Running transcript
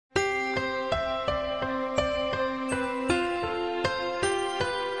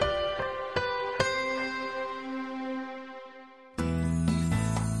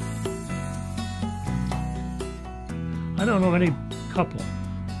don't know any couple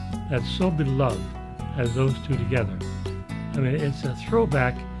that's so beloved as those two together. I mean, it's a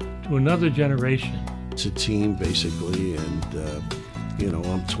throwback to another generation. It's a team, basically, and, you know,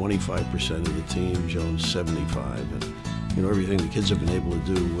 I'm 25% of the team, Joan's 75, and, you know, everything the kids have been able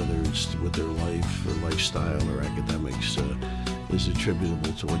to do, whether it's with their life or lifestyle or academics, is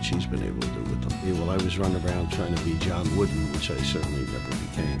attributable to what she's been able to do with them. Yeah, well, I was running around trying to be John Wooden, which I certainly never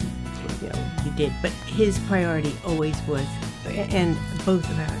became. You know, he did, but his priority always was, and both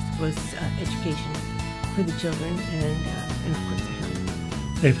of ours, was education for the children and of course the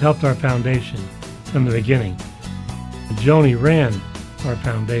health. They've helped our foundation from the beginning. Joni ran our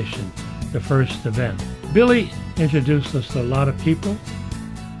foundation, the first event. Billy introduced us to a lot of people,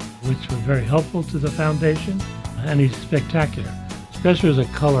 which was very helpful to the foundation, and he's spectacular, especially as a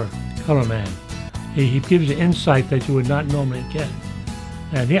color man. He gives you insight that you would not normally get.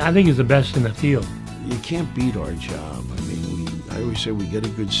 And I think he's the best in the field. You can't beat our job. I mean, I always say we get a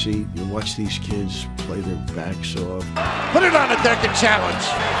good seat. You watch these kids play their backs off. Put it on a deck and challenge.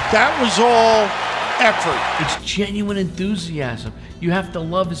 That was all effort. It's genuine enthusiasm. You have to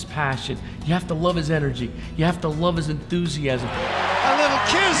love his passion. You have to love his energy. You have to love his enthusiasm. A little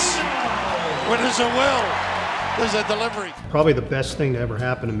kiss when there's a will, there's a delivery. Probably the best thing to ever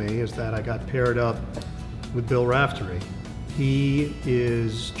happen to me is that I got paired up with Bill Raftery. He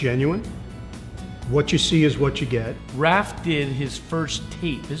is genuine. What you see is what you get. Raf did his first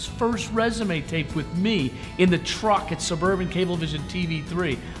tape, his first resume tape with me in the truck at Suburban Cablevision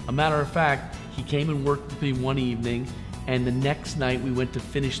TV3. A matter of fact, he came and worked with me one evening, and the next night we went to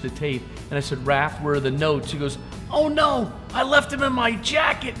finish the tape. And I said, Raf, where are the notes? He goes, oh no, I left them in my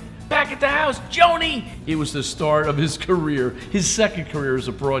jacket back at the house. Joni! It was the start of his career, his second career as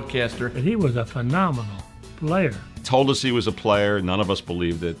a broadcaster. And he was a phenomenal player. Told us he was a player. None of us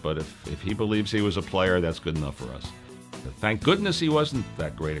believed it, but if he believes he was a player, that's good enough for us. But thank goodness he wasn't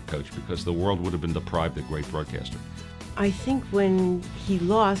that great a coach, because the world would have been deprived of a great broadcaster. I think when he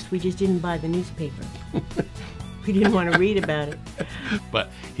lost, we just didn't buy the newspaper. We didn't want to read about it. But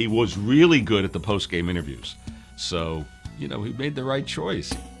he was really good at the post-game interviews. So, you know, he made the right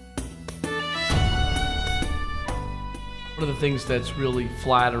choice. One of the things that's really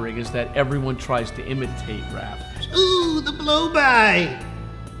flattering is that everyone tries to imitate Raf. Ooh, the blow-by!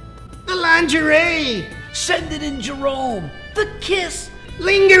 The lingerie! Send it in, Jerome! The kiss!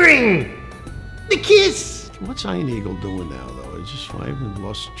 Lingering! The kiss! What's Iron Eagle doing now, though? I haven't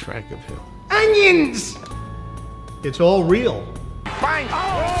lost track of him. Onions! It's all real. Bang!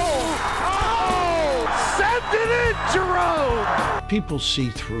 Oh! Send it in, Jerome! People see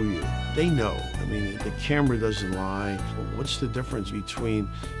through you. They know. I mean, the camera doesn't lie. Well, what's the difference between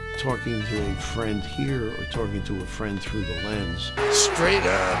talking to a friend here or talking to a friend through the lens? Straight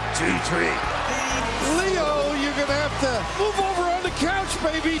up, 2-3. Leo, you're gonna have to move over on the couch,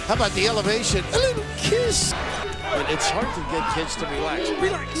 baby. How about the elevation? A little kiss. But it's hard to get kids to relax.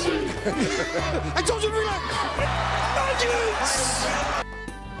 Relax. I told you to relax. Yes.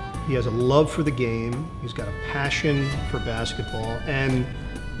 He has a love for the game. He's got a passion for basketball, and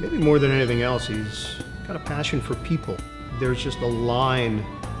maybe more than anything else, he's got a passion for people. There's just a line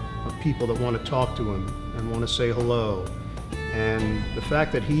of people that want to talk to him and want to say hello. And the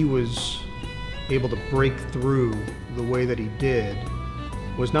fact that he was able to break through the way that he did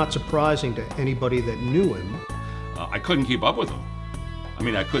was not surprising to anybody that knew him. I couldn't keep up with him. I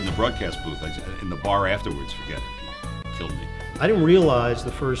mean, I couldn't in the broadcast booth. In the bar afterwards, forget it. He killed me. I didn't realize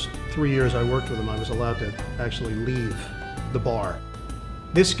the first 3 years I worked with him, I was allowed to actually leave the bar.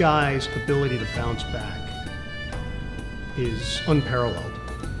 This guy's ability to bounce back is unparalleled.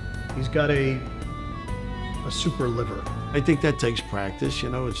 He's got a super liver. I think that takes practice. You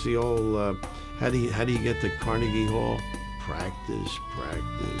know, it's the old, how do you get to Carnegie Hall? Practice,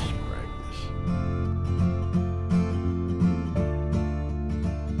 practice, practice.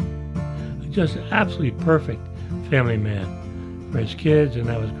 Just absolutely perfect family man for his kids and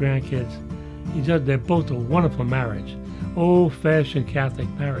now his grandkids. They're both a wonderful marriage, old-fashioned Catholic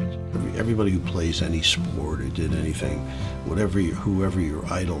marriage. Everybody who plays any sport or did anything, whoever your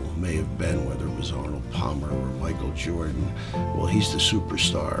idol may have been, whether it was Arnold Palmer or Michael Jordan, well, he's the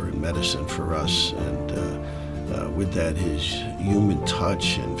superstar in medicine for us. And with that, his human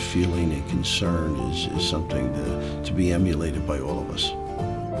touch and feeling and concern is something to be emulated by all of us.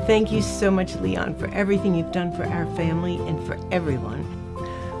 Thank you so much, Leon, for everything you've done for our family and for everyone.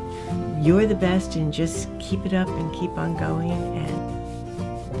 You're the best, and just keep it up and keep on going,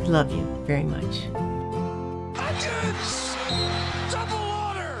 and love you very much. Double